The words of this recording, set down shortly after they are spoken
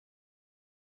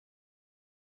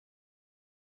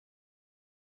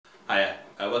Hiya,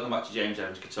 welcome back to James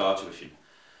Evans Guitar Tuition.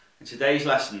 In today's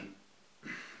lesson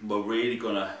we're really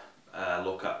going to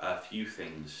look at a few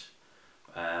things.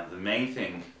 The main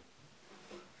thing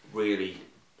really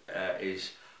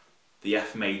is the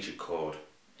F major chord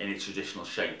in its traditional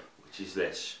shape, which is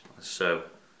this. So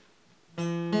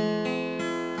you'll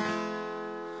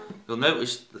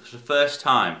notice that for the first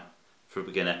time for a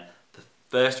beginner, the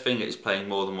first finger is playing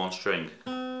more than one string.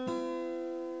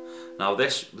 Now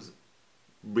this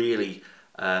really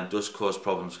does cause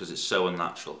problems because it's so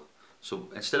unnatural. So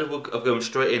instead of going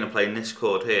straight in and playing this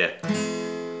chord here,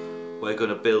 we're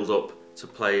going to build up to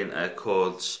playing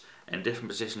chords in different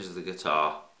positions of the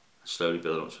guitar, slowly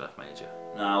building up to F major.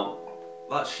 Now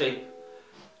that shape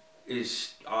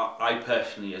is, I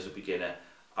personally as a beginner,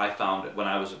 I found that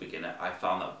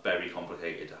very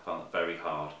complicated. I found it very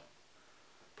hard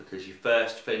because your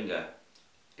first finger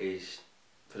is,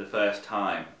 for the first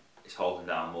time, is holding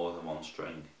down more than one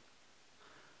string,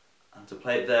 and to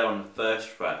play it there on the first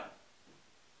fret,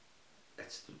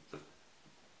 it's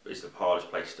the hardest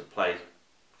place to play,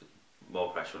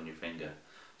 more pressure on your finger.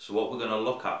 So what we're going to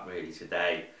look at really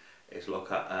today is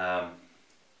look at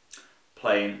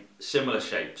playing similar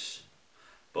shapes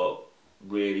but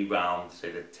really round, say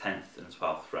the 10th and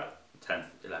 12th fret, 10th,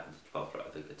 11th and 12th fret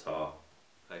of the guitar.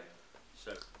 Okay,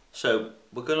 so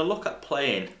we're going to look at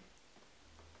playing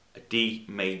a D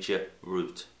major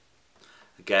root.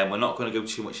 Again, we're not going to go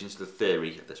too much into the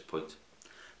theory at this point.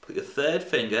 Put your third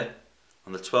finger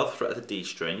on the 12th fret of the D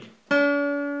string,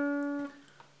 your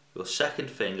second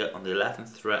finger on the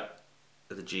 11th fret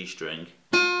of the G string,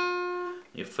 and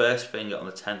your first finger on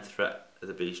the 10th fret of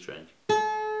the B string,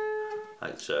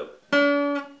 like so.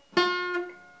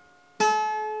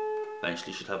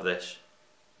 Eventually you should have this.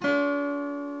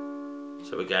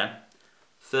 So again,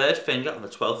 third finger on the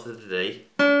 12th of the D,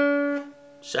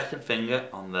 second finger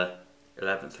on the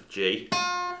 11th of G,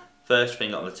 first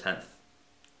finger on the 10th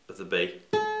of the B.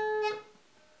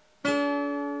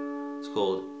 It's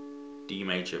called D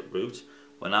major root.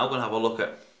 We're now going to have a look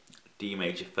at D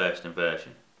major first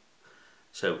inversion.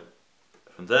 So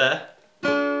from there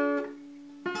to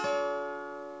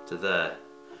there.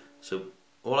 So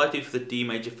all I do for the D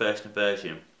major first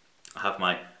inversion, I have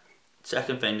my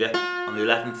second finger on the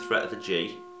 11th fret of the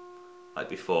G, like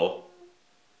before,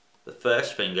 the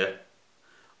first finger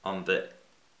on the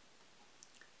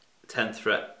 10th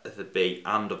fret of the B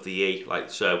and of the E, like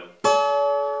so.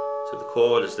 So the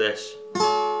chord is this.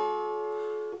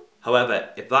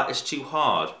 However, if that is too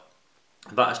hard,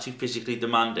 if that is too physically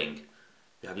demanding,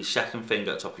 you have your second finger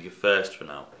at the top of your first for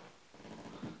now.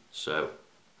 So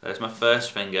there's my first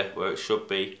finger where it should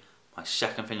be, my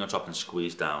second finger on top and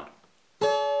squeeze down.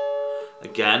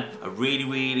 Again, I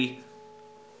really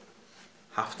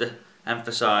have to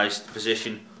emphasise the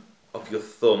position of your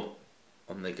thumb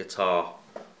on the guitar.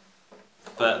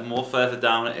 The more further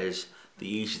down it is, the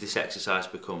easier this exercise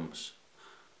becomes.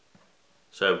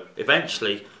 So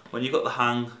eventually, when you've got the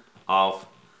hang of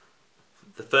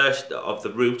the first of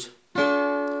the root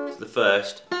to the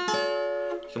first,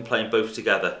 you can play them both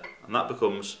together, and that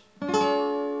becomes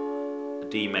a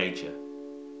D major.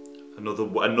 Another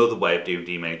way of doing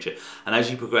D major. And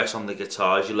as you progress on the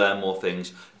guitar, as you learn more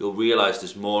things, you'll realise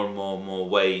there's more and more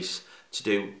ways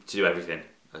to do everything,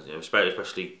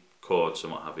 especially chords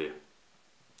and what have you.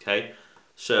 Okay,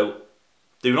 so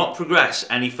do not progress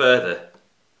any further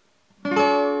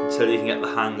until you can get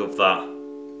the hang of that.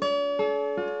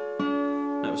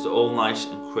 Notice they're all nice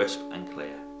and crisp and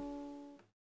clear.